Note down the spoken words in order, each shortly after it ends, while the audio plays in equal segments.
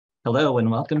Hello and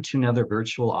welcome to another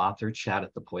virtual author chat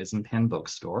at the Poison Pen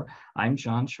Bookstore. I'm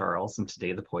John Charles, and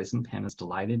today the Poison Pen is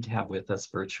delighted to have with us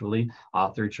virtually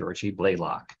author Georgie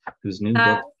Blalock, whose new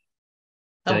book...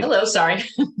 Hello, sorry.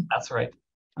 That's right.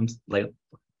 I'm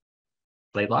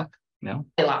Blalock? No?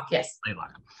 Blalock, yes.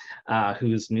 Blalock,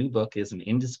 whose new book is An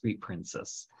Indiscreet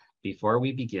Princess. Before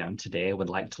we begin today, I would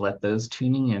like to let those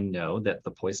tuning in know that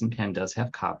the Poison Pen does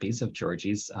have copies of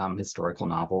Georgie's historical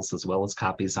novels, as well as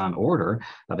copies on order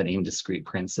of An Indiscreet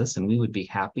Princess, and we would be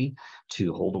happy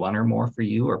to hold one or more for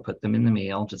you or put them in the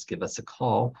mail. Just give us a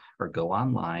call or go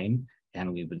online,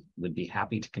 and we would be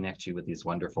happy to connect you with these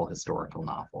wonderful historical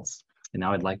novels. And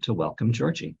now I'd like to welcome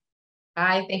Georgie.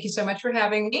 Hi, thank you so much for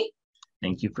having me.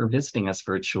 Thank you for visiting us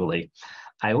virtually.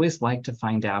 I always like to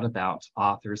find out about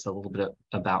authors, a little bit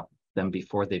about them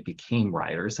before they became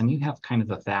writers, and you have kind of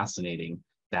a fascinating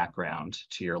background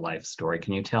to your life story.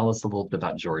 Can you tell us a little bit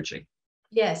about Georgie?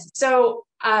 Yes, so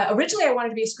originally I wanted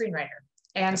to be a screenwriter.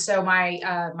 And so my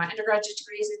undergraduate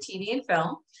degree is in TV and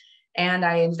film. And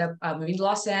I ended up moving to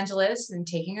Los Angeles and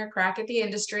taking a crack at the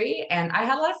industry. And I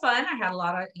had a lot of fun. I had a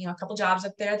lot of, a couple jobs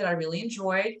up there that I really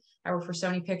enjoyed. I worked for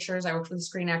Sony Pictures. I worked for the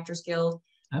Screen Actors Guild.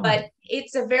 Oh. But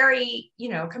it's a very,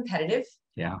 competitive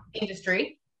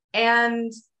industry.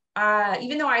 And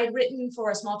even though I had written for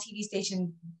a small TV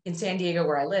station in San Diego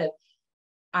where I live,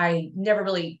 I never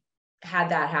really had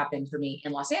that happen for me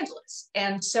in Los Angeles.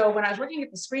 And so when I was working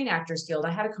at the Screen Actors Guild,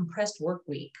 I had a compressed work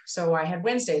week. So I had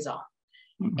Wednesdays off.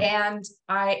 And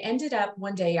I ended up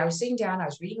one day, I was sitting down, I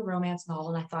was reading a romance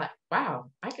novel, and I thought, wow,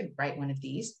 I could write one of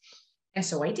these. And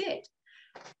so I did.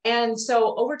 And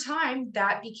so over time,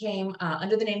 that became,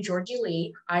 under the name Georgie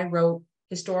Lee, I wrote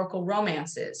historical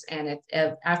romances. And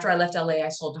after I left LA, I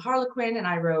sold to Harlequin, and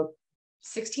I wrote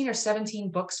 16 or 17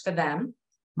 books for them.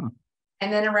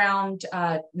 And then around,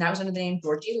 that was under the name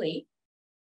Georgie Lee.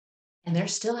 And they're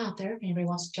still out there if anybody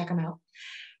wants to check them out.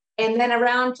 And then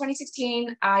around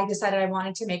 2016, I decided I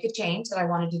wanted to make a change, that I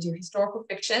wanted to do historical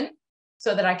fiction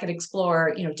so that I could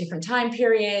explore, different time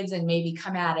periods and maybe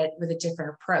come at it with a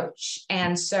different approach.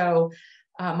 And so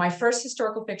my first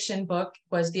historical fiction book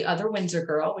was The Other Windsor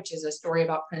Girl, which is a story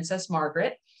about Princess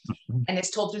Margaret. And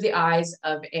it's told through the eyes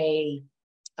of a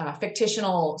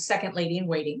fictional second lady in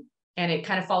waiting. And it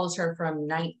kind of follows her from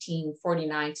 1949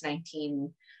 to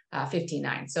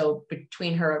 1959. So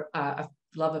between her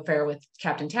love affair with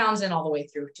Captain Townsend all the way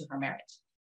through to her marriage.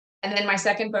 And then my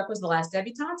second book was The Last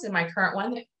Debutantes, and my current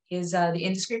one is An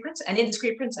Indiscreet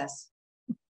Princess.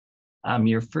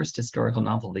 Your first historical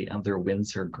novel, The Other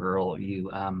Windsor Girl, you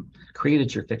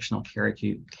created your fictional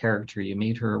character. You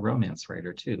made her a romance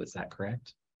writer too. Is that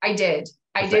correct? I did.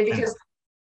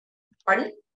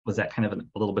 Pardon? Was that kind of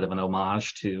a little bit of an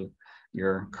homage to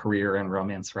your career in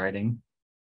romance writing?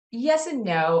 Yes and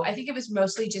no. I think it was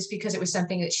mostly just because it was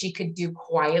something that she could do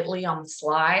quietly on the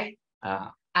sly.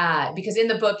 Because in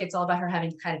the book, it's all about her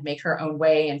having to kind of make her own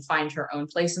way and find her own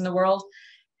place in the world.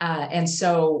 And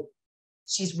so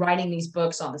she's writing these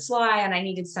books on the sly, and I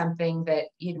needed something that,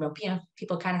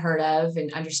 people kind of heard of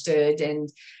and understood, and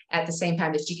at the same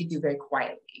time that she could do very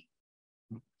quietly.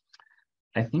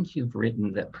 I think you've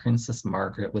written that Princess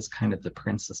Margaret was kind of the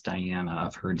Princess Diana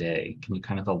of her day. Can you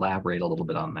kind of elaborate a little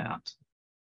bit on that?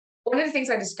 One of the things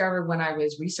I discovered when I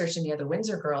was researching The Other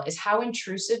Windsor Girl is how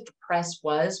intrusive the press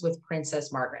was with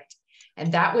Princess Margaret.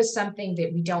 And that was something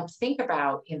that we don't think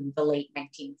about in the late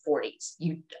 1940s.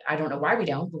 I don't know why we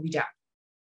don't, but we don't.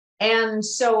 And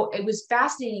so it was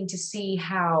fascinating to see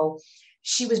how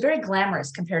she was very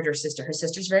glamorous compared to her sister. Her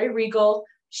sister's very regal.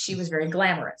 She was very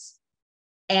glamorous.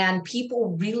 And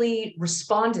people really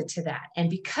responded to that. And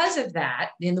because of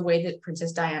that, in the way that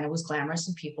Princess Diana was glamorous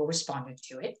and people responded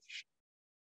to it,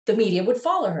 the media would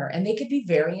follow her, and they could be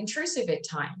very intrusive at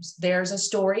times. There's a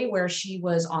story where she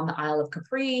was on the Isle of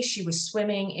Capri. She was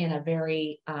swimming in a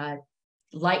very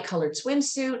light colored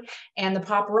swimsuit, and the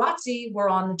paparazzi were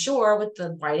on the shore with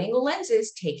the wide angle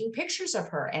lenses taking pictures of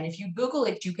her. And if you Google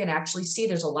it, you can actually see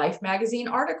there's a Life magazine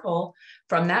article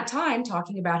from that time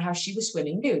talking about how she was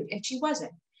swimming nude, and she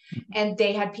wasn't. And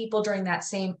they had people during that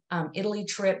same Italy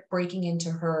trip breaking into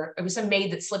her. It was a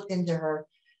maid that slipped into her,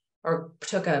 or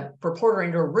took a reporter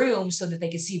into a room so that they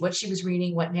could see what she was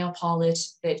reading, what nail polish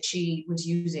that she was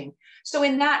using. So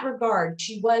in that regard,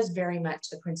 she was very much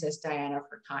the Princess Diana of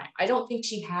her time. I don't think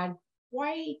she had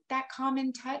quite that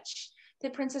common touch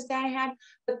that Princess Diana had,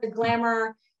 but the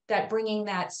glamour, that bringing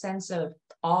that sense of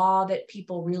awe that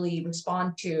people really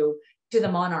respond to the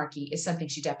monarchy, is something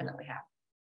she definitely had.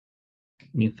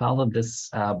 You followed this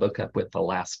book up with The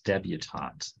Last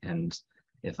Debutante, and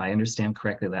if I understand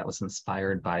correctly, that was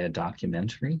inspired by a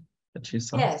documentary that you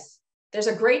saw? Yes. There's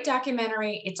a great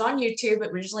documentary. It's on YouTube.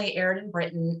 It originally aired in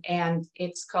Britain, and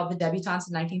it's called The Debutantes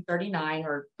in 1939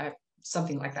 or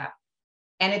something like that.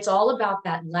 And it's all about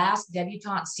that last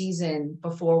debutante season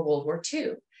before World War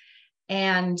II.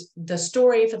 And the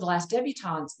story for the last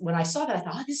debutantes, when I saw that, I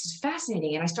thought, oh, this is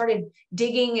fascinating. And I started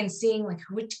digging and seeing like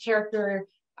which character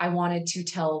I wanted to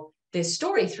tell this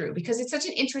story through, because it's such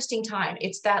an interesting time.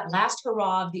 It's that last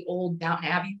hurrah of the old Downton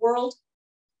Abbey world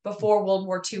before World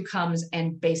War II comes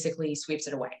and basically sweeps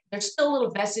it away. There's still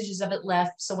little vestiges of it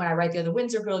left. So when I write The Other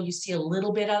Windsor Girl, you see a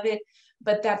little bit of it,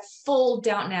 but that full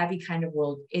Downton Abbey kind of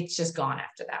world, it's just gone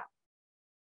after that.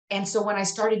 And so when I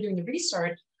started doing the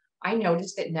research, I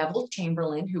noticed that Neville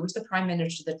Chamberlain, who was the prime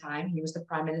minister at the time, he was the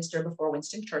prime minister before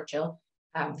Winston Churchill.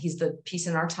 He's the peace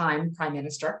in our time prime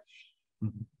minister.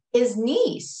 Mm-hmm. His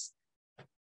niece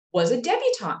was a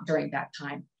debutante during that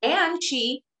time. And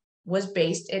she was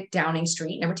based at Downing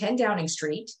Street, number 10 Downing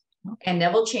Street. And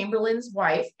Neville Chamberlain's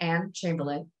wife, Anne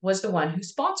Chamberlain, was the one who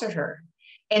sponsored her.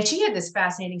 And she had this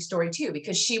fascinating story too,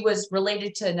 because she was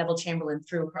related to Neville Chamberlain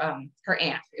through her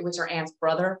aunt. It was her aunt's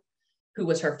brother who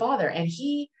was her father. And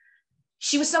she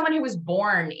was someone who was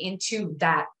born into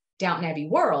that Downton Abbey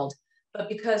world, but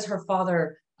because her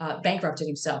father bankrupted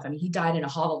himself, I mean, he died in a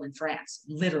hovel in France,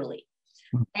 literally.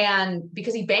 And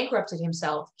because he bankrupted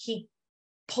himself, he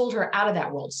pulled her out of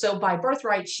that world. So by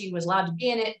birthright, she was allowed to be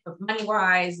in it, but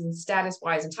money-wise and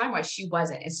status-wise and time-wise, she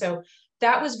wasn't. And so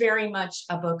that was very much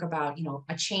a book about, you know,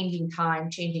 a changing time,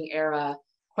 changing era,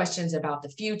 questions about the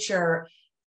future,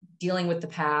 dealing with the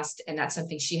past. And that's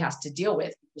something she has to deal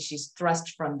with, because she's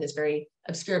thrust from this very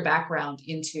obscure background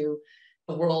into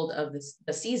the world of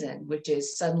the season, which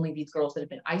is suddenly these girls that have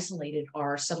been isolated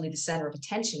are suddenly the center of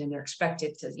attention, and they're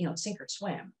expected to, you know, sink or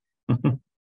swim.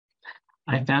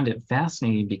 I found it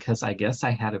fascinating because I guess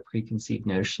I had a preconceived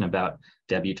notion about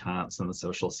debutantes and the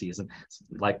social season,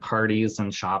 like parties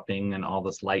and shopping and all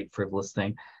this light, frivolous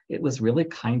thing. It was really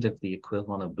kind of the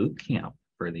equivalent of boot camp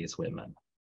for these women.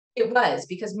 It was,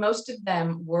 because most of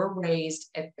them were raised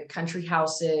at the country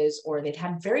houses, or they'd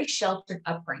had very sheltered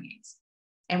upbringings.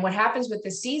 And what happens with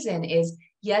the season is,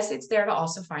 yes, it's there to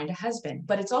also find a husband,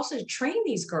 but it's also to train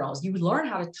these girls. You learn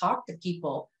how to talk to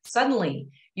people. Suddenly,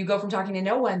 you go from talking to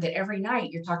no one that every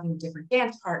night you're talking to different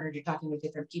dance partners, you're talking with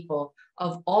different people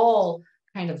of all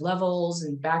kind of levels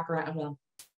and background, well,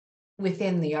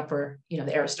 within the upper, you know,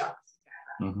 the aristocracy.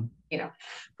 Mm-hmm. You know,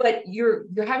 but you're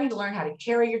having to learn how to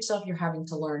carry yourself. You're having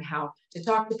to learn how to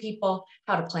talk to people,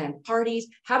 how to plan parties,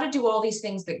 how to do all these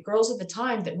things that girls at the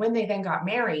time, that when they then got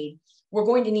married, were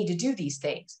going to need to do these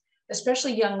things,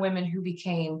 especially young women who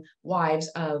became wives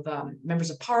of members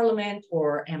of parliament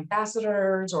or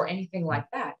ambassadors or anything like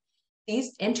that.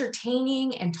 These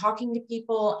entertaining and talking to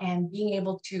people and being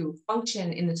able to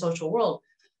function in the social world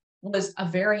was a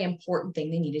very important thing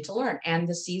they needed to learn. And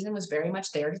the season was very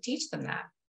much there to teach them that.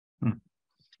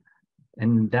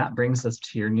 And that brings us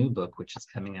to your new book, which is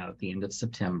coming out at the end of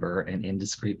September, An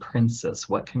Indiscreet Princess.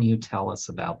 What can you tell us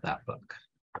about that book?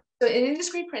 So An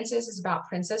Indiscreet Princess is about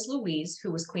Princess Louise,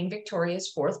 who was Queen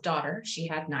Victoria's fourth daughter. She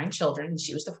had 9 children, and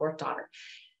she was the fourth daughter.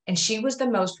 And she was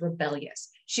the most rebellious.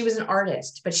 She was an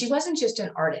artist, but she wasn't just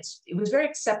an artist. It was very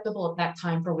acceptable at that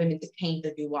time for women to paint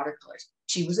or do watercolors.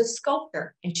 She was a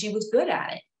sculptor, and she was good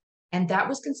at it. And that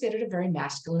was considered a very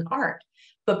masculine art.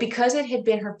 But because it had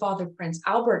been her father, Prince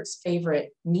Albert's favorite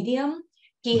medium,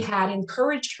 he had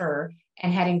encouraged her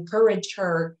and had encouraged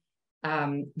her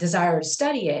desire to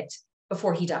study it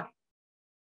before he died.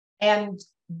 And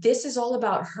this is all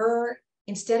about her,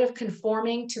 instead of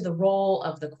conforming to the role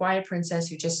of the quiet princess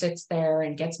who just sits there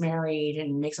and gets married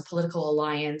and makes a political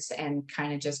alliance and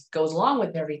kind of just goes along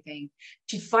with everything,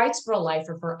 she fights for a life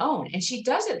of her own. And she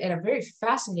does it at a very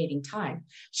fascinating time.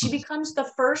 She becomes the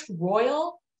first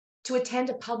royal to attend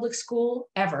a public school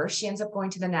ever. She ends up going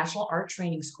to the National Art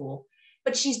Training School,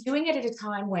 but she's doing it at a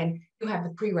time when you have the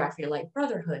Pre-Raphaelite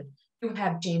Brotherhood, you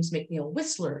have James McNeill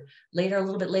Whistler, later, a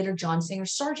little bit later, John Singer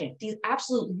Sargent, these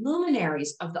absolute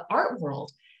luminaries of the art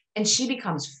world. And she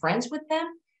becomes friends with them,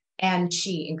 and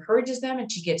she encourages them,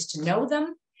 and she gets to know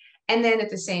them. And then at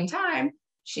the same time,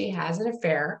 she has an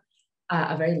affair,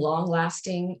 a very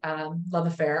long-lasting love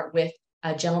affair with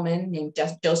a gentleman named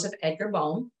Joseph Edgar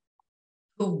Bone,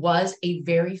 who was a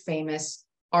very famous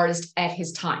artist at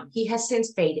his time. He has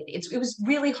since faded. It was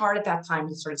really hard at that time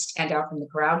to sort of stand out from the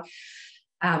crowd.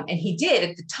 And he did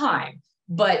at the time,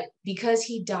 but because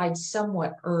he died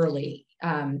somewhat early,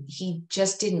 he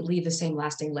just didn't leave the same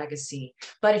lasting legacy.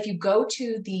 But if you go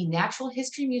to the Natural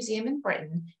History Museum in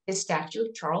Britain, his statue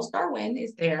of Charles Darwin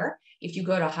is there. If you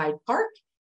go to Hyde Park,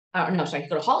 if you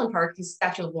go to Holland Park, his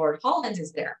statue of Lord Holland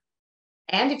is there.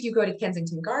 And if you go to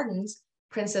Kensington Gardens,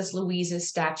 Princess Louise's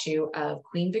statue of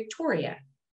Queen Victoria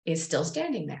is still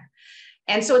standing there.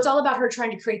 And so it's all about her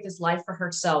trying to create this life for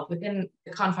herself within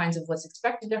the confines of what's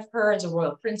expected of her as a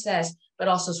royal princess, but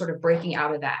also sort of breaking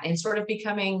out of that and sort of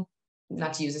becoming,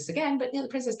 not to use this again, but the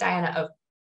Princess Diana of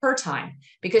her time,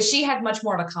 because she had much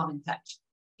more of a common touch.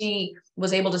 She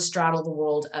was able to straddle the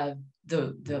world of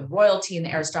the royalty and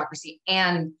the aristocracy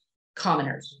and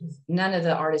commoners. None of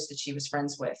the artists that she was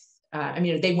friends with, I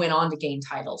mean, they went on to gain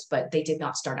titles, but they did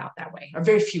not start out that way, or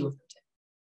very few of them did.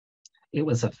 It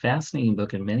was a fascinating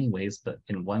book in many ways, but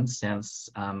in one sense,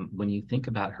 when you think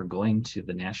about her going to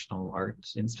the National Art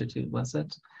Institute, was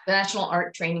it? The National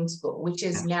Art Training School, which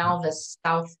is now the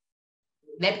South,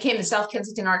 that became the South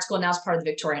Kensington Art School, now it's part of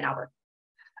the Victoria and Albert.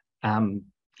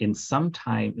 In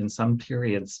some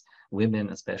periods, women,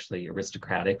 especially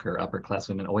aristocratic or upper class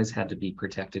women, always had to be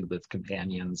protected with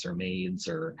companions or maids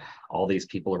or all these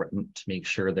people to make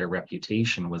sure their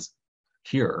reputation was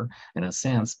pure in a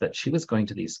sense. But she was going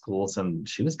to these schools and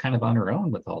she was kind of on her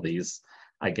own with all these,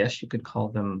 I guess you could call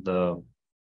them the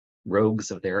rogues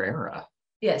of their era.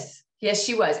 Yes,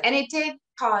 she was. And it did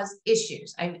cause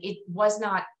issues. It was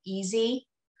not easy,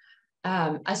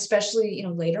 especially,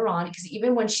 later on, because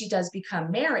even when she does become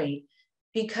married,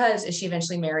 because she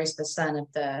eventually marries the son of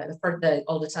the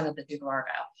oldest son of the Duke of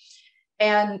Argyll.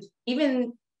 And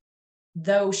even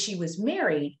though she was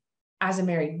married, as a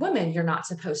married woman, you're not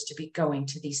supposed to be going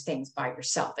to these things by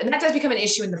yourself. And that does become an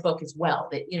issue in the book as well,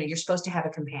 that, you're supposed to have a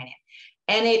companion.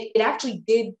 And it actually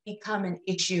did become an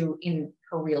issue in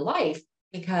her real life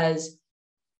because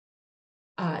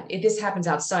this happens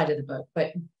outside of the book,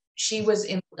 but she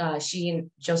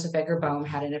and Joseph Edgar Boehm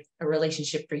had a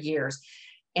relationship for years,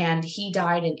 and he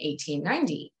died in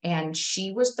 1890, and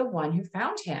she was the one who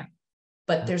found him.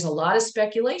 But there's a lot of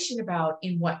speculation about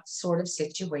in what sort of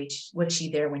situation was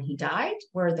she there when he died?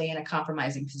 Were they in a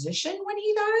compromising position when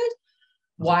he died?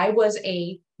 Why was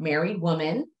a married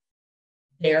woman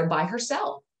there by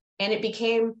herself? And it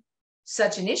became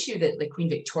such an issue that the Queen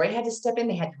Victoria had to step in.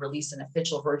 They had to release an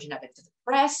official version of it to the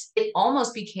press. It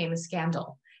almost became a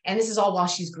scandal. And this is all while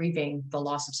she's grieving the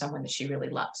loss of someone that she really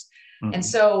loves. Mm-hmm. And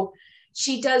so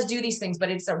she does do these things, but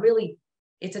it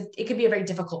can be a very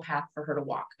difficult path for her to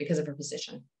walk because of her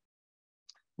position.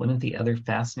 One of the other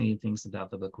fascinating things about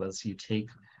the book was you take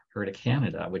her to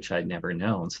Canada, which I'd never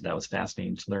known. So that was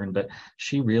fascinating to learn, but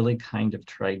she really kind of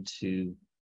tried to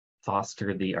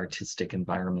foster the artistic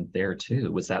environment there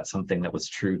too. Was that something that was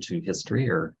true to history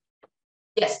or?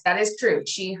 Yes, that is true.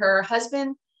 Her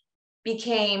husband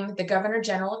became the Governor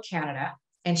General of Canada,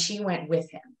 and she went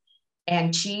with him.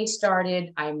 And she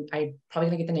started, I'm probably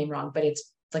gonna get the name wrong, but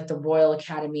it's like the Royal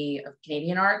Academy of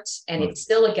Canadian Arts, and it's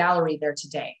still a gallery there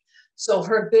today. So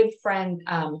her good friend,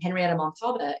 Henrietta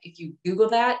Montalba, if you Google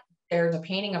that, there's a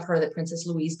painting of her that Princess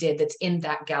Louise did that's in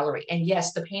that gallery. And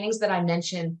yes, the paintings that I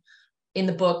mentioned in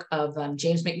the book of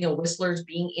James McNeill Whistler's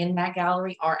being in that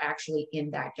gallery are actually in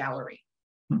that gallery.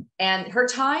 And her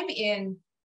time in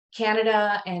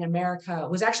Canada and America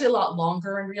was actually a lot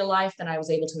longer in real life than I was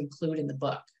able to include in the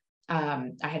book.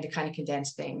 I had to kind of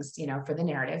condense things, for the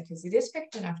narrative, because it is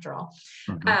fiction after all.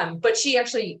 Mm-hmm. But she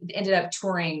actually ended up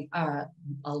touring a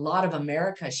lot of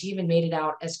America. She even made it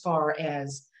out as far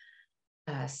as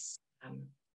Santa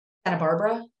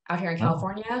Barbara out here in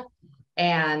California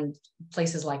and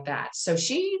places like that. So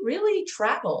she really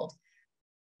traveled.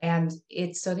 And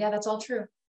that's all true.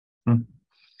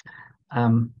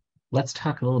 Let's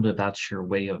talk a little bit about your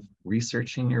way of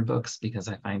researching your books, because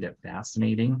I find it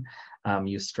fascinating.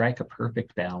 You strike a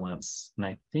perfect balance. And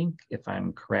I think, if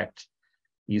I'm correct,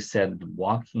 you said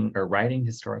writing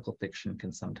historical fiction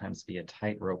can sometimes be a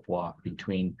tightrope walk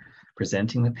between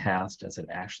presenting the past as it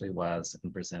actually was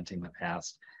and presenting the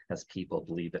past as people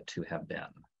believe it to have been.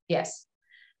 Yes.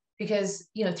 Because,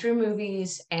 through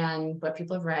movies and what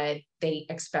people have read, they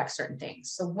expect certain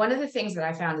things. So one of the things that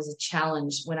I found as a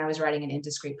challenge when I was writing An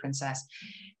Indiscreet Princess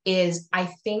is I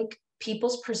think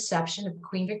people's perception of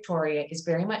Queen Victoria is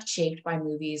very much shaped by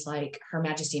movies like Her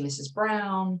Majesty Mrs.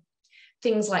 Brown,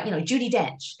 things like, Judi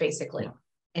Dench, basically. Yeah.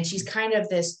 And she's kind of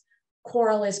this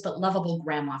querulous but lovable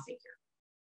grandma figure.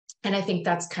 And I think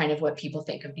that's kind of what people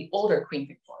think of the older Queen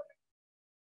Victoria.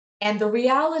 And the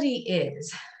reality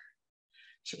is,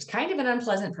 she was kind of an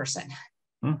unpleasant person.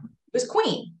 Mm-hmm. She was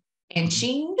queen, and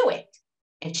she knew it.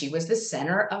 And she was the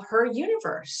center of her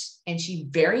universe. And she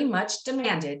very much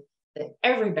demanded that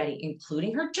everybody,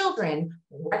 including her children,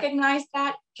 recognize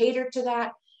that, cater to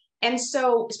that. And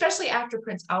so, especially after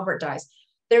Prince Albert dies,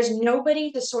 there's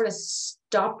nobody to sort of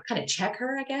stop, kind of check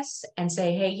her, I guess, and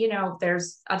say, hey,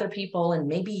 there's other people and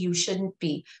maybe you shouldn't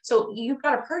be. So you've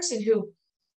got a person who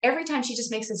every time she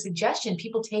just makes a suggestion,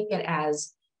 people take it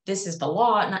as this is the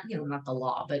law, not the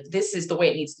law, but this is the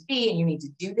way it needs to be, and you need to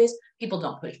do this. People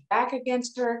don't push back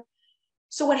against her.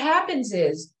 So what happens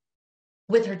is,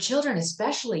 with her children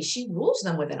especially, she rules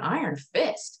them with an iron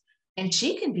fist, and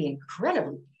she can be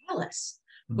incredibly callous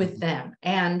with them.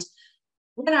 And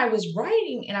when I was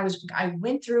writing, and I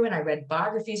went through and I read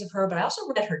biographies of her, but I also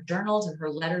read her journals and her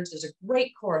letters. There's a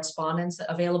great correspondence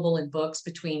available in books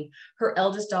between her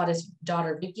eldest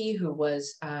daughter Vicky, who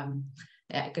was going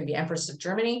to be Empress of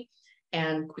Germany,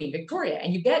 and Queen Victoria.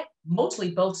 And you get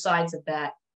mostly both sides of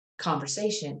that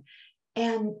conversation.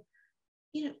 And,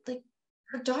 like,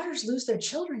 her daughters lose their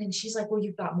children, and she's like, well,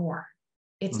 you've got more.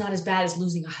 It's not as bad as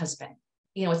losing a husband.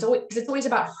 It's always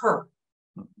about her.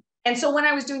 And so when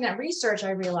I was doing that research,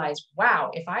 I realized, wow,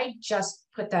 if I just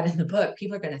put that in the book,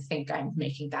 people are going to think I'm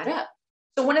making that up.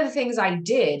 So one of the things I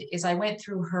did is I went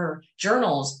through her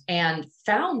journals and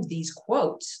found these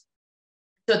quotes.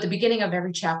 So at the beginning of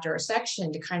every chapter or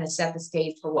section, to kind of set the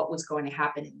stage for what was going to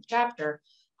happen in the chapter,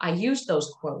 I used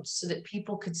those quotes so that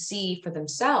people could see for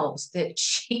themselves that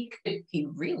she could be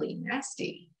really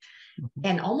nasty.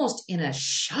 And almost in a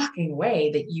shocking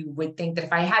way that you would think that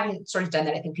if I hadn't sort of done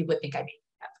that, I think people would think I made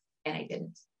it up, and I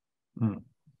didn't.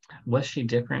 Was she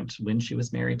different when she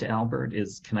was married to Albert?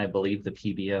 Can I believe the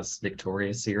PBS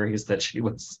Victoria series that she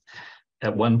was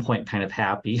at one point kind of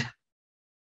happy?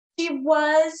 She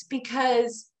was,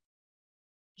 because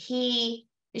she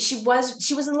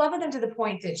was in love with him to the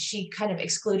point that she kind of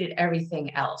excluded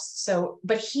everything else. So,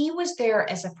 but he was there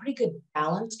as a pretty good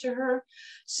balance to her.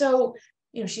 So,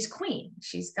 she's queen.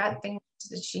 She's got things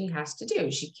that she has to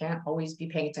do. She can't always be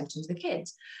paying attention to the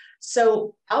kids.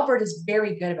 So Albert is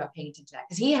very good about paying attention to that,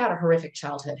 because he had a horrific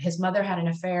childhood. His mother had an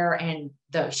affair, and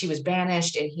she was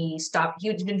banished, and he stopped. He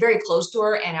had been very close to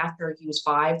her. And after he was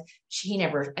 5, I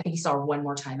think he saw her one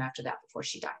more time after that before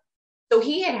she died. So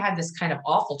he had this kind of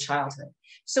awful childhood.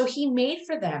 So he made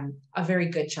for them a very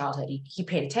good childhood. He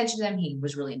paid attention to them. He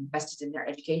was really invested in their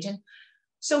education.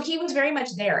 So he was very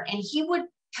much there. And he would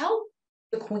tell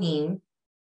the queen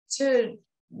to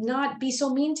not be so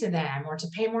mean to them, or to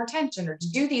pay more attention, or to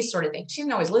do these sort of things. She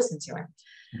didn't always listen to him.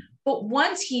 But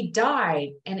once he died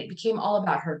and it became all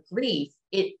about her grief,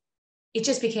 it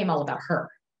just became all about her.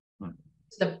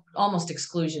 The almost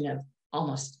exclusion of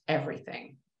almost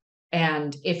everything.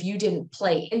 And if you didn't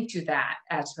play into that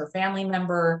as her family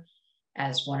member,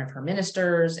 as one of her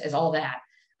ministers, as all that,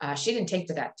 she didn't take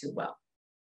to that too well.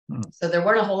 So there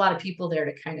weren't a whole lot of people there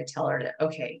to kind of tell her to,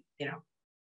 okay,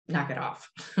 knock it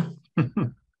off.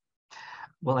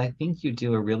 Well, I think you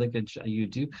do a really good job. You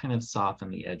do kind of soften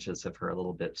the edges of her a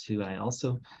little bit too.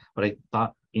 What I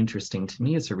thought interesting to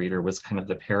me as a reader was kind of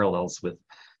the parallels with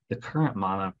the current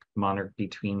monarch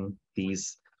between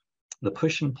the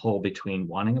push and pull between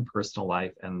wanting a personal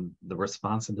life and the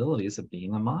responsibilities of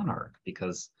being a monarch,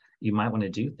 because you might want to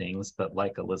do things, but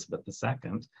like Elizabeth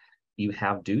II, you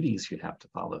have duties you have to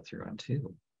follow through on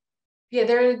too. Yeah,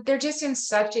 they're just in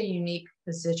such a unique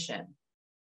position.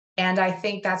 And I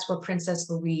think that's where Princess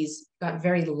Louise got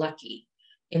very lucky,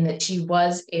 in that she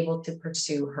was able to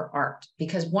pursue her art.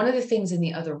 Because one of the things in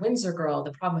The Other Windsor Girl,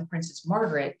 the problem with Princess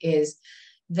Margaret, is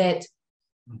that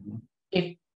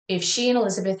if she and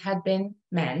Elizabeth had been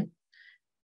men,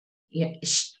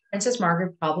 Princess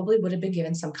Margaret probably would have been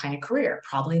given some kind of career,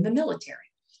 probably in the military.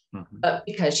 But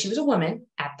because she was a woman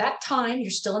at that time,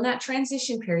 you're still in that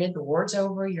transition period. The war's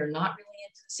over. You're not really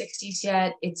into the 60s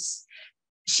yet.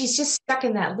 She's just stuck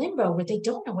in that limbo where they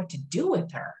don't know what to do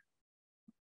with her.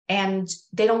 And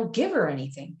they don't give her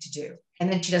anything to do.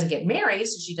 And then she doesn't get married,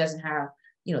 so she doesn't have,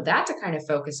 that to kind of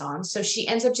focus on. So she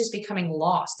ends up just becoming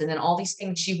lost. And then all these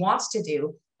things she wants to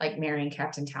do, like marrying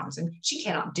Captain Townsend, she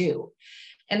cannot do.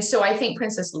 And so I think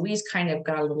Princess Louise kind of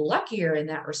got a little luckier in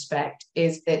that respect,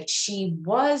 is that she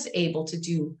was able to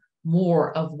do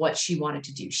more of what she wanted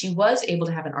to do. She was able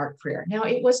to have an art career. Now,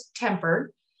 it was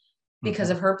tempered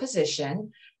because of her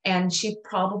position. And she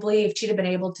probably, if she'd have been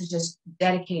able to just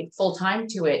dedicate full time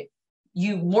to it,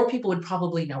 more people would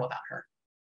probably know about her,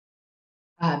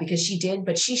 because she did,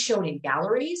 but she showed in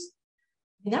galleries.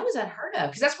 And that was unheard of,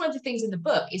 because that's one of the things in the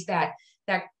book, is that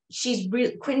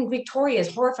Queen Victoria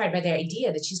is horrified by the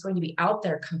idea that she's going to be out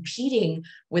there competing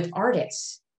with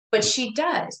artists, but she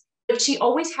does, but she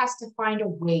always has to find a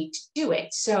way to do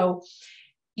it. So,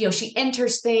 she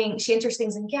enters things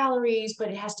in galleries, but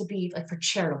it has to be like for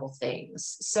charitable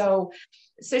things. So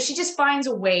she just finds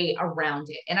a way around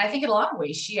it. And I think in a lot of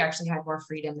ways, she actually had more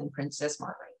freedom than Princess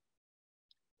Margaret.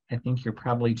 I think you're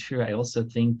probably true. I also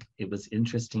think it was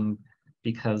interesting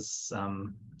because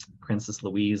Princess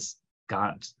Louise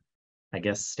got, I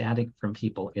guess, static from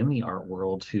people in the art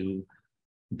world who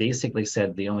basically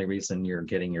said the only reason you're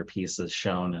getting your pieces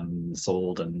shown and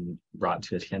sold and brought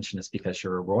to attention is because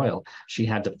you're a royal. She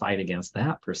had to fight against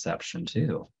that perception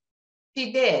too.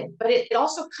 She did, but it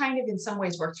also kind of in some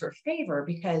ways worked to her favor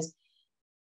because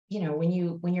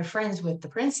when you're friends with the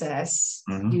princess,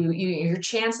 your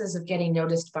chances of getting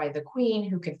noticed by the queen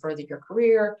who can further your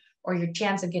career, or your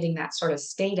chance of getting that sort of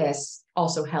status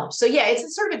also helps. So yeah, it's a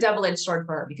sort of a double-edged sword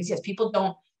for her because yes, people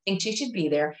don't think she should be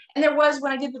there. And there was,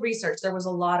 when I did the research, there was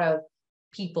a lot of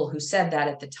people who said that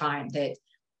at the time, that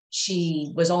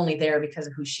she was only there because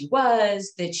of who she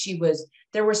was,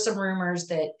 there were some rumors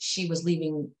that she was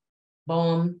leaving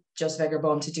Joseph Edgar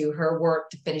Boehm, to do her work,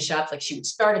 to finish up, like she would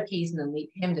start a piece and then leave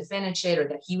him to finish it, or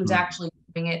that he was actually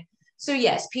doing it. So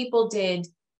yes, people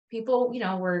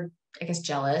were, I guess,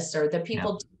 jealous, or that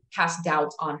people cast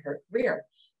doubts on her career,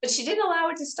 but she didn't allow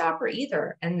it to stop her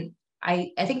either. And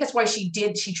I think that's why she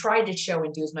tried to show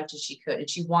and do as much as she could. And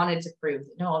she wanted to prove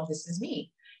that, no, this is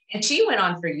me. And she went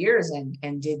on for years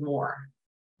and did more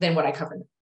than what I covered.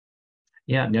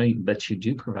 Yeah, no, but you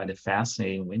do provide a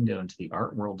fascinating window into the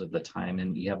art world of the time,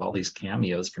 and you have all these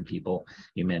cameos from people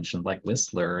you mentioned, like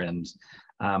Whistler, and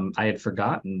I had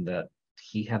forgotten that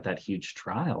he had that huge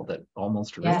trial that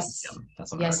almost ruined him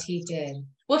as an artist. He did.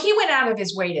 Well, he went out of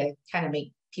his way to kind of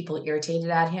make people irritated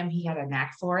at him. He had a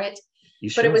knack for it.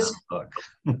 But it was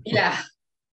yeah,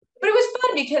 but it was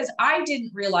fun because I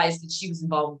didn't realize that she was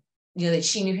involved, that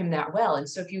she knew him that well. And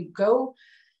so if you go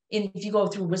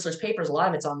through Whistler's papers, a lot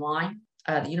of it's online.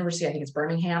 The university, I think it's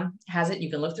Birmingham, has it. You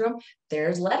can look through them.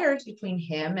 There's letters between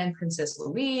him and Princess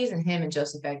Louise, and him and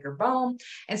Joseph Edgar Boehm.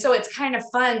 And so it's kind of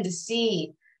fun to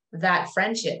see that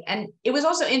friendship. And it was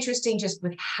also interesting just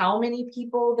with how many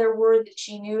people there were that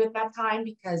she knew at that time,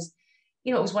 because,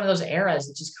 it was one of those eras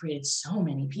that just created so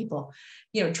many people,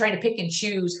 trying to pick and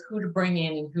choose who to bring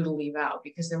in and who to leave out,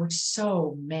 because there were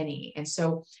so many. And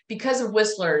so because of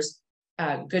Whistler's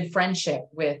good friendship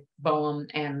with Boehm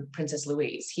and Princess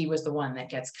Louise, he was the one that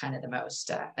gets kind of the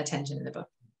most attention in the book.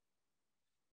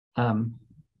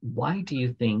 Why do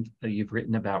you think you've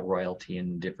written about royalty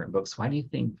in different books? Why do you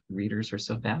think readers are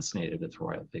so fascinated with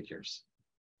royal figures?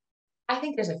 I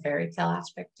think there's a fairy tale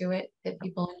aspect to it that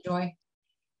people enjoy.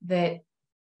 That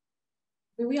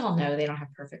we all know they don't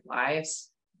have perfect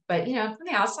lives, but from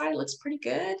the outside it looks pretty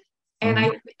good. And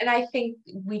I think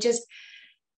we just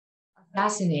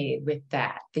fascinated with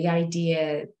that. The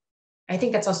idea, I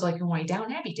think that's also like why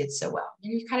Downton Abbey did so well.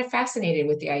 You're kind of fascinated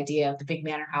with the idea of the big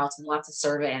manor house and lots of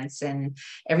servants, and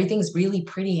everything's really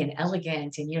pretty and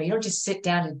elegant. And you don't just sit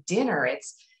down to dinner.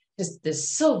 It's just the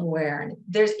silverware, and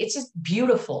it's just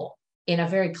beautiful in a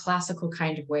very classical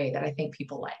kind of way that I think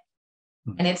people like.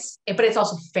 And but it's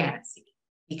also fantasy,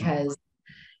 because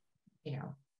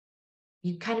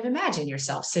you kind of imagine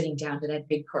yourself sitting down to that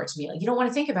big course meal. You don't want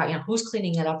to think about, who's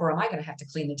cleaning it up, or am I going to have to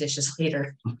clean the dishes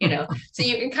later? So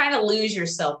you can kind of lose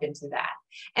yourself into that.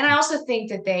 And I also think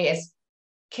that they, as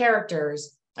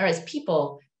characters or as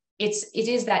people, it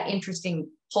is that interesting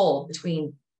pull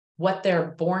between what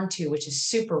they're born to, which is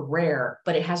super rare,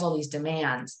 but it has all these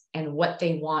demands, and what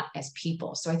they want as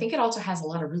people. So I think it also has a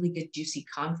lot of really good, juicy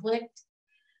conflict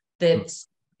that's,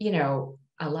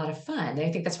 a lot of fun. And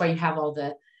I think that's why you have all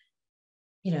the,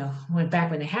 when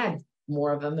they had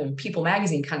more of them, and People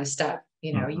magazine kind of stuff,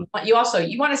 you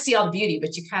want to see all the beauty,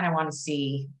 but you kind of want to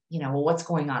see, what's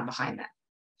going on behind that.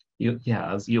 You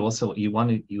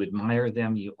admire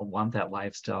them, you want that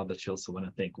lifestyle, but you also want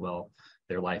to think, well,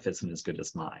 their life isn't as good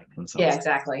as mine. And so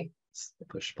exactly. It's the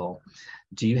push-pull.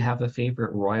 Do you have a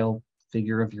favorite royal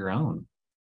figure of your own?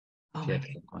 Oh, my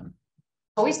God.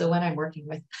 Always the one I'm working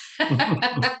with.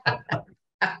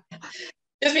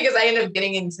 Just because I end up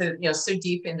getting into, so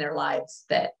deep in their lives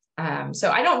that,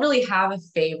 so I don't really have a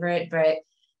favorite, but,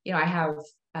 I have,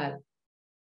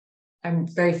 I'm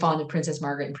very fond of Princess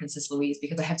Margaret and Princess Louise,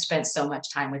 because I have spent so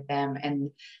much time with them and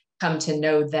come to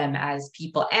know them as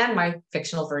people, and my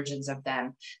fictional versions of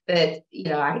them, that,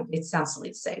 it sounds silly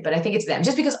to say, but I think it's them,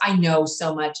 just because I know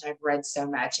so much and I've read so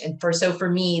much. And for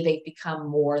me, they've become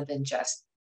more than just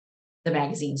the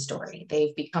magazine story.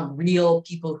 They've become real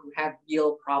people who had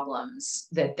real problems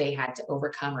that they had to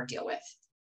overcome or deal with.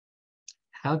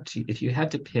 If you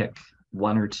had to pick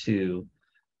one or two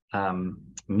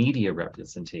media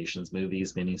representations,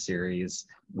 movies, miniseries,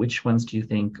 which ones do you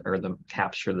think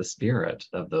capture the spirit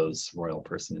of those royal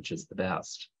personages the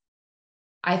best?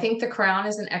 I think The Crown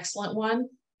is an excellent one.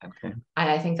 Okay.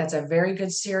 I think that's a very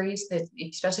good series, that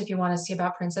especially if you want to see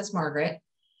about Princess Margaret.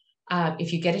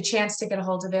 If you get a chance to get a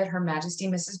hold of it, Her Majesty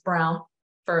Mrs. Brown,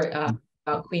 for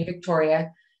Queen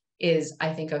Victoria, is,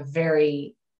 I think, a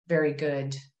very, very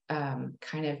good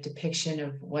kind of depiction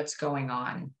of what's going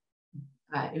on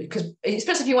because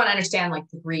especially if you want to understand like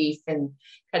the grief and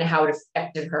kind of how it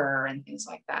affected her and things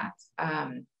like that.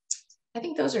 I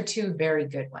think those are two very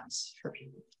good ones for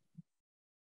people.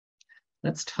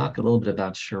 Let's talk a little bit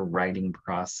about your writing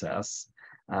process.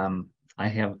 I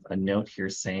have a note here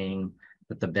saying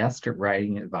that the best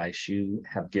writing advice you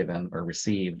have given or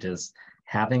received is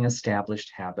having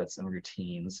established habits and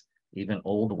routines, even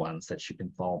old ones that you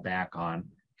can fall back on,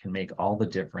 can make all the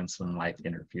difference when life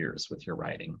interferes with your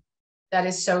writing. That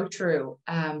is so true.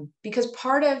 Because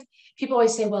part of people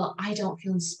always say, well, I don't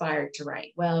feel inspired to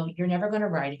write. Well, you're never going to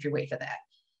write if you wait for that.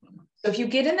 So if you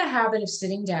get in the habit of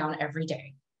sitting down every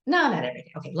day, no, not every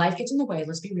day. Okay, life gets in the way.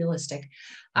 Let's be realistic.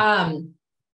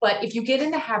 But if you get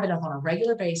in the habit of on a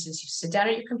regular basis, you sit down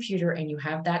at your computer and you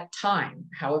have that time,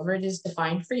 however it is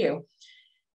defined for you,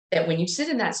 that when you sit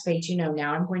in that space, you know,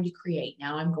 now I'm going to create,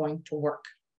 now I'm going to work.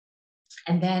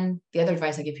 And then the other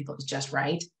advice I give people is just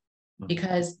write,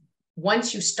 because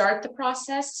once you start the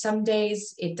process, some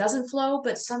days it doesn't flow,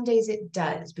 but some days it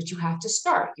does, but you have to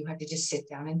start. You have to just sit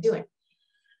down and do it.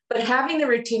 But having the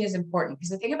routine is important,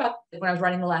 because the thing about when I was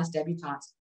writing The Last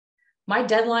Debutantes, my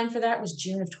deadline for that was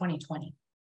June of 2020.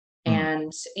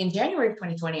 And in January of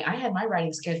 2020, I had my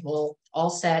writing schedule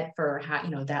all set for,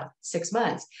 that 6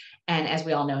 months. And as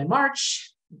we all know, in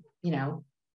March, the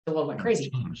world went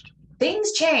crazy.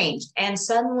 Things changed. And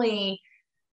suddenly,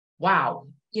 wow,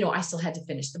 I still had to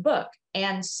finish the book.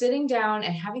 And sitting down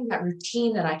and having that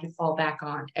routine that I could fall back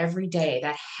on every day,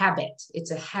 that habit, it's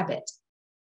a habit,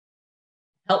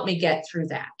 helped me get through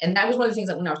that. And that was one of the things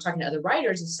that when I was talking to other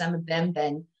writers, is some of them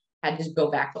then had to go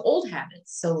back to old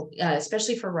habits. So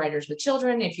especially for writers with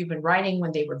children, if you've been writing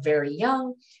when they were very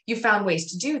young, you found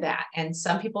ways to do that. And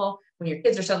some people, when your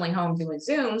kids are suddenly home doing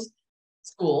Zooms,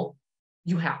 school,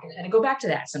 you have to kind of go back to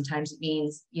that. Sometimes it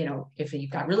means, if you've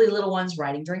got really little ones,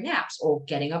 writing during naps or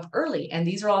getting up early. And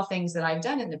these are all things that I've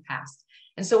done in the past.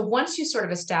 And so once you sort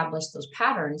of establish those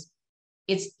patterns,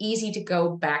 it's easy to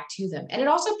go back to them. And it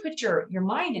also puts your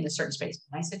mind in a certain space.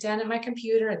 When I sit down at my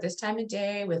computer at this time of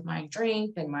day with my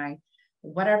drink and my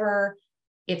whatever,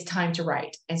 it's time to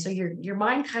write. And so your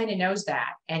mind kind of knows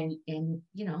that, and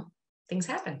things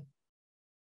happen.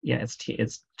 Yeah,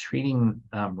 it's treating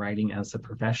writing as a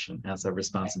profession, as a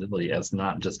responsibility, as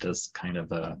not just as kind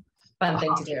of a fun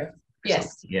thing to do.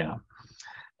 Yes. Yeah.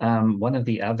 One of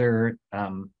the other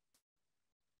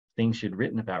things you'd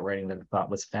written about writing that I thought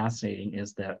was fascinating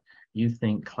is that you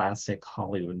think classic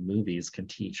Hollywood movies can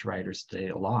teach writers today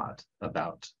a lot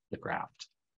about the craft.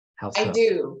 How so? I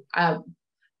do.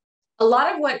 A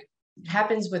lot of what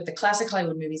happens with the classic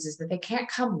Hollywood movies is that they can't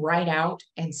come right out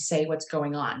and say what's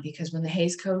going on, because when the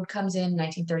Hays Code comes in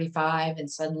 1935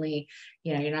 and suddenly,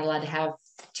 you're not allowed to have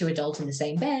two adults in the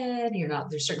same bed,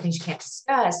 there's certain things you can't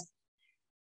discuss.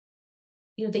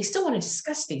 They still want to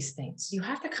discuss these things. You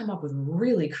have to come up with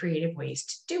really creative ways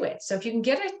to do it. So if you can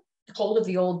get a hold of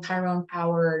the old Tyrone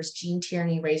Powers, Gene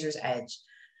Tierney, Razor's Edge,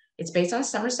 it's based on a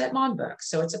Somerset Maugham book.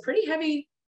 So it's a pretty heavy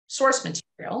source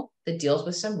material that deals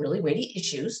with some really weighty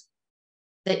issues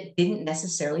that didn't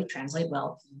necessarily translate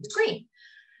well to the screen.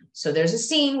 So there's a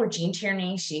scene where Gene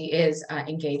Tierney, she is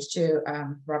engaged to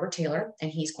Robert Taylor,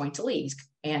 and he's going to leave,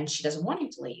 and she doesn't want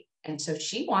him to leave. And so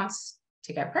she wants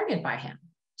to get pregnant by him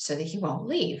so that he won't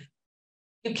leave.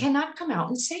 You cannot come out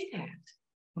and say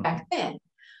that back then.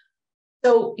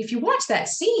 So if you watch that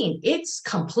scene, it's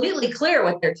completely clear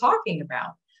what they're talking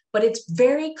about, but it's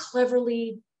very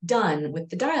cleverly done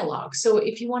with the dialogue. So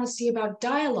if you want to see about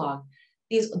dialogue,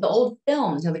 the old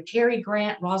films, the Cary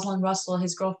Grant, Rosalind Russell,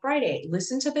 His Girl Friday,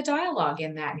 listen to the dialogue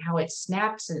in that and how it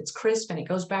snaps and it's crisp and it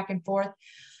goes back and forth.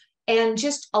 And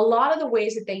just a lot of the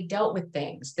ways that they dealt with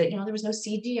things that, there was no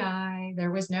CGI,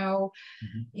 there was no,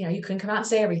 you couldn't come out and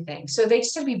say everything. So they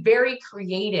just had to be very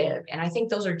creative. And I think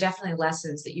those are definitely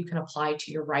lessons that you can apply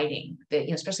to your writing, that,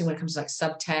 especially when it comes to like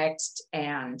subtext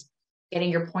and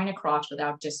getting your point across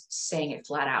without just saying it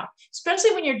flat out,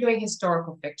 especially when you're doing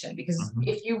historical fiction, because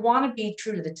if you want to be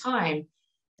true to the time,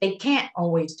 they can't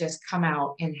always just come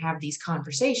out and have these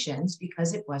conversations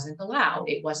because it wasn't allowed.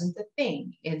 It wasn't the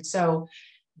thing. And so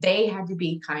they had to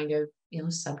be kind of,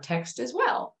 subtext as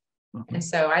well. And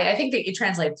so I think that it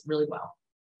translates really well.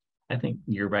 I think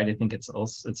you're right. I think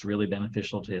it's really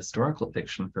beneficial to historical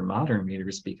fiction for modern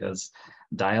readers, because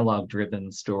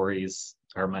dialogue-driven stories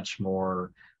are much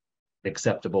more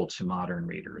acceptable to modern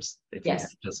readers. If you have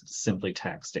just simply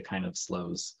text, it kind of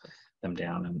slows them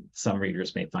down, and some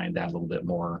readers may find that a little bit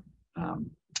more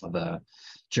of a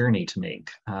journey to make.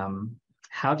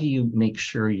 How do you make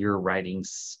sure your writing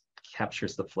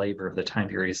captures the flavor of the time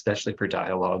period, especially for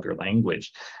dialogue or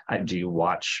language? Do you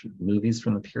watch movies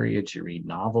from the period? Do you read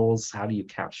novels? How do you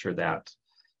capture that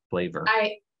flavor?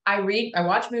 I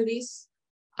watch movies.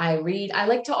 I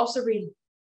like to also read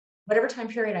whatever time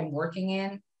period I'm working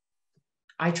in.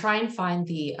 I try and find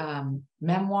the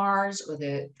memoirs or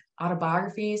the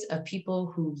autobiographies of people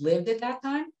who lived at that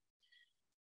time.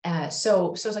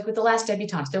 So it's like with The Last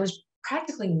Debutantes, there was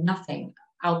practically nothing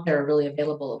out there really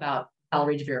available about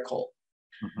Valerie de Vere-Cole.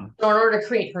 Mm-hmm. So in order to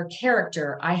create her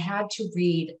character, I had to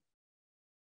read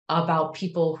about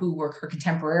people who were her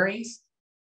contemporaries.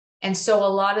 And so a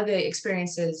lot of the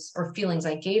experiences or feelings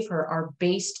I gave her are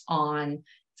based on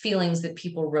feelings that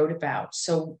people wrote about.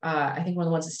 So I think one of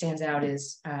the ones that stands out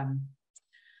is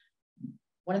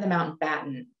one of the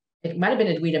Mountbatten. It might have been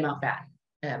Edwina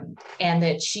Mountbatten, and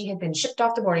that she had been shipped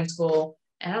off to boarding school,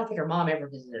 and I don't think her mom ever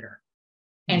visited her.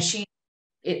 And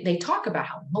they talk about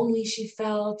how lonely she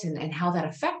felt and how that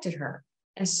affected her.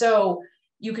 And so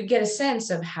you could get a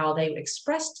sense of how they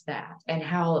expressed that and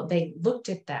how they looked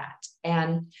at that.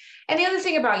 And the other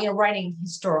thing about, writing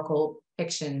historical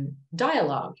fiction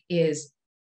dialogue is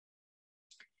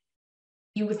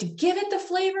you have to give it the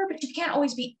flavor, but you can't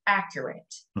always be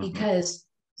accurate because,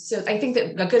 so I think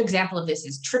that a good example of this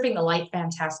is tripping the light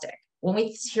fantastic. When we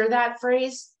hear that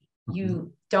phrase,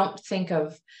 you don't think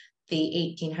of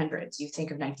the 1800s, you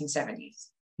think of 1970s.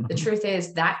 The truth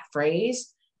is that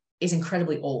phrase is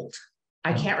incredibly old.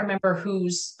 I can't remember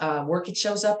whose work it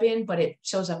shows up in, but it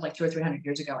shows up like 200 or 300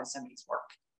 years ago in somebody's work.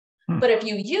 But if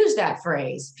you use that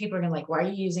phrase, people are going to like, why are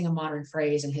you using a modern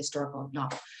phrase in historical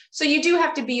novel? So you do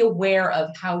have to be aware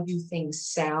of how do things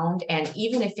sound. And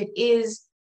even if it is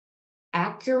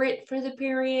accurate for the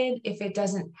period, if it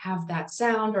doesn't have that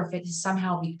sound, or if it has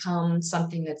somehow become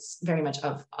something that's very much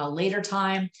of a later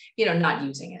time, not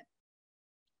using it.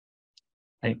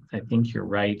 I think you're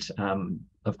right.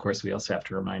 Of course, we also have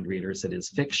to remind readers it is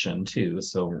fiction too,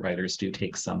 so writers do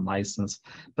take some license.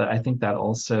 But I think that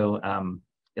also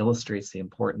illustrates the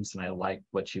importance, and I like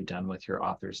what you've done with your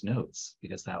author's notes,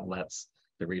 because that lets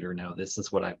the reader know this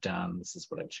is what I've done, this is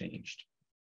what I've changed.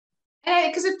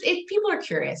 Because if people are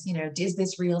curious, is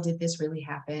this real? Did this really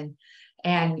happen?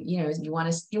 And you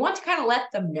want to kind of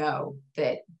let them know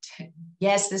that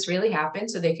yes, this really happened,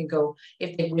 so they can go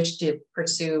if they wish to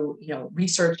pursue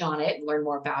research on it and learn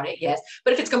more about it. Yes,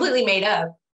 but if it's completely made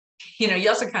up, you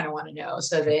also kind of want to know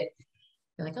so that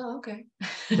you're like, oh, okay.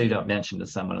 They don't mention to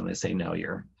someone and they say, no,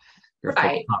 you're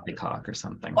right. poppycock or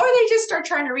something. Or they just start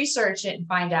trying to research it and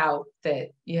find out that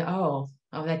oh,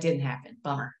 that didn't happen.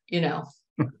 Bummer,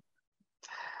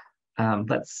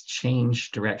 Let's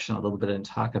change direction a little bit and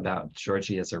talk about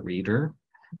Georgie as a reader.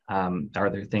 Are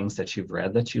there things that you've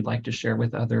read that you'd like to share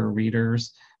with other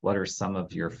readers? What are some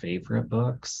of your favorite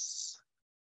books?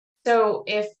 So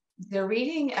if they're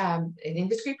reading An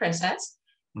Indiscreet Princess,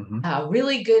 a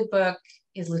really good book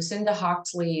is Lucinda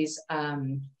Huxley's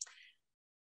Queen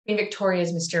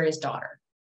Victoria's Mysterious Daughter.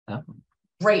 Oh.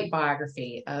 Great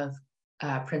biography of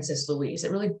Princess Louise.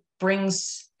 It really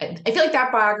brings, I feel like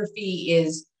that biography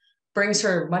brings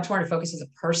her much more to focus as a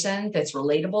person that's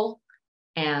relatable,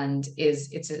 and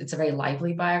it's a very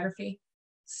lively biography.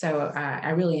 So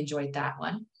I really enjoyed that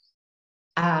one.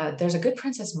 There's a good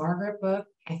Princess Margaret book.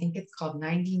 I think it's called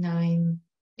 99.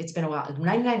 It's been a while.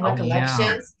 99 Recollections.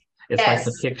 Yeah. It's yes. like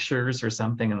the pictures or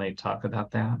something, and they talk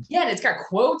about that. Yeah, and it's got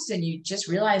quotes, and you just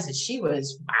realize that she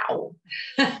was, wow.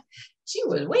 She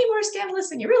was way more scandalous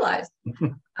than you realize.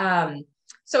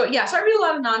 So I read a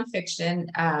lot of nonfiction.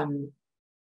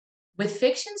 With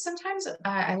fiction, sometimes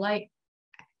I like,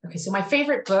 okay, so my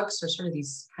favorite books are sort of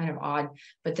these kind of odd,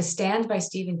 but The Stand by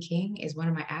Stephen King is one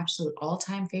of my absolute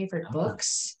all-time favorite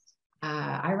books.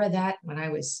 I read that when I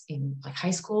was in like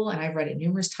high school, and I've read it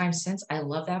numerous times since. I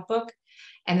love that book.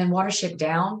 And then Watership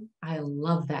Down, I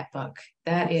love that book.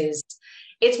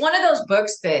 It's one of those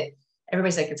books that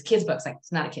everybody's like, it's kids' books. Like,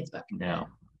 it's not a kid's book. No.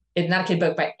 It's not a kid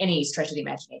book by any stretch of the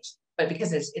imagination. But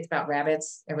because it's about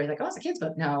rabbits, everybody's like, oh, it's a kid's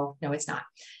book. No, it's not.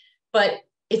 But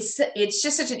it's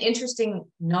just such an interesting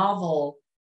novel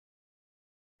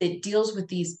that deals with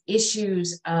these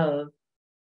issues of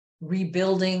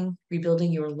rebuilding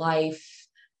your life,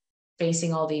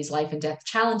 facing all these life and death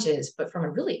challenges, but from a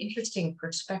really interesting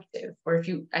perspective. Where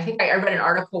I think I read an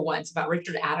article once about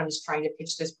Richard Adams trying to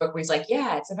pitch this book where he's like,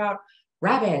 yeah, it's about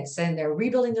rabbits and they're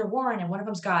rebuilding their warren, and one of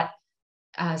them's got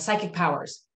psychic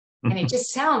powers. And it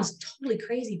just sounds totally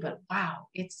crazy, but wow,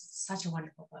 it's such a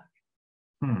wonderful book.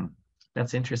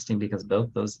 That's interesting, because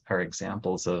both those are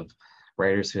examples of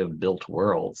writers who have built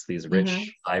worlds, these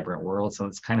rich, vibrant worlds. And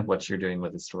it's kind of what you're doing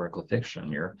with historical fiction.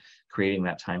 You're creating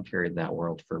that time period, that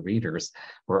world for readers.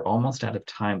 We're almost out of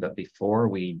time, but before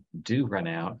we do run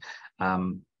out,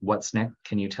 what's next?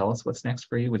 Can you tell us what's next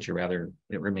for you? Would you rather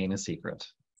it remain a secret?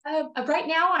 Right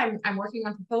now, I'm working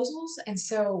on proposals, and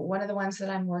so one of the ones that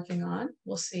I'm working on,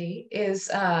 we'll see, is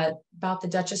about the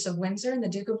Duchess of Windsor and the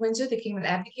Duke of Windsor, the king that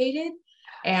abdicated.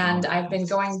 And I've been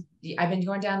going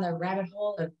down the rabbit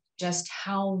hole of just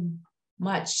how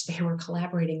much they were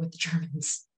collaborating with the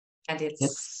Germans, and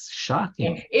it's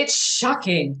shocking. It's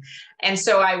shocking, and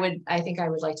so I think I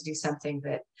would like to do something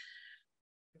that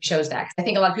shows that. I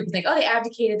think a lot of people think, oh, they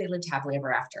abdicated, they lived happily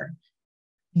ever after.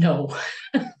 No,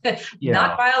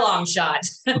 not by a long shot.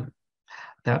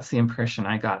 That's the impression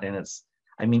I got. And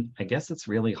I guess it's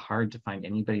really hard to find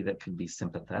anybody that could be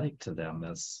sympathetic to them.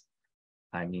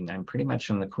 I'm pretty much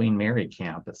in the Queen Mary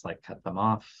camp. It's like, cut them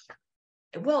off.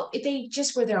 Well, they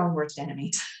just were their own worst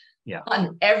enemies. Yeah.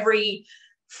 On every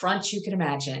front you can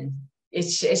imagine.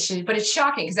 But it's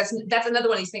shocking because that's another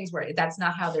one of these things where that's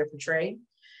not how they're portrayed.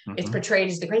 Mm-hmm. It's portrayed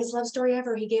as the greatest love story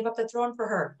ever. He gave up the throne for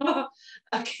her.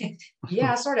 Okay.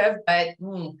 Yeah, sort of. But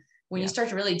when you start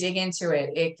to really dig into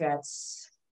it, it gets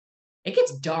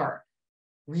dark,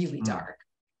 really dark.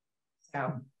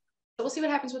 So we'll see what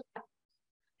happens with that.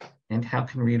 And how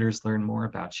can readers learn more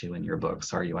about you and your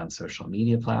books? Are you on social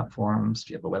media platforms?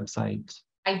 Do you have a website?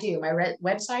 I do. My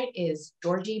website is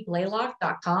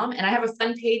georgieblalock.com, and I have a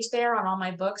fun page there on all my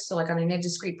books. So like on An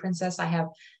Indiscreet Princess, I have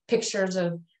pictures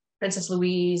of Princess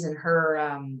Louise and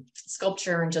her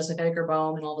sculpture and Joseph Edgar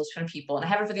Bohm and all those kind of people. And I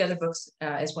have it for the other books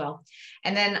as well.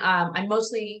 And then I'm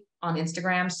mostly on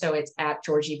Instagram, so it's at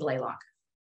Georgie Blalock.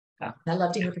 Yeah. I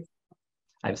love to hear pictures.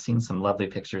 I've seen some lovely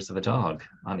pictures of a dog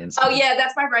on Instagram. Oh yeah,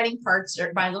 that's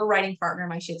my little writing partner,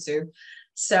 my Shih Tzu.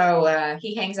 So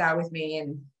he hangs out with me,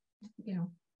 and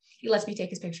he lets me take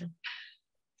his picture.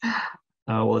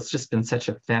 Oh, well, it's just been such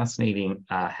a fascinating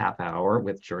half hour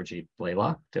with Georgie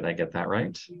Blalock. Did I get that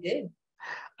right? You did.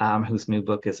 Whose new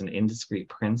book is An Indiscreet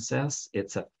Princess.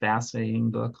 It's a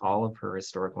fascinating book. All of her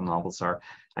historical novels are.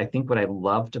 I think what I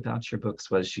loved about your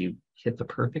books was you hit the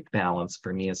perfect balance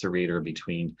for me as a reader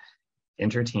between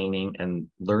entertaining and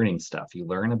learning stuff. You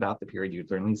learn about the period, you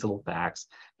learn these little facts,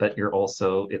 but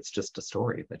it's just a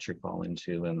story that you fall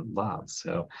into and love.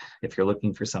 So if you're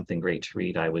looking for something great to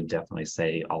read, I would definitely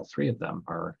say all three of them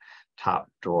are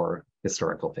top drawer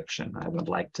historical fiction. I would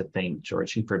like to thank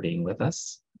Georgie for being with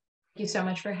us. Thank you so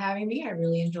much for having me. I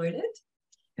really enjoyed it.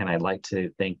 And I'd like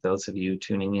to thank those of you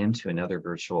tuning in to another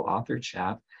virtual author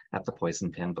chat at the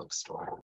Poison Pen Bookstore.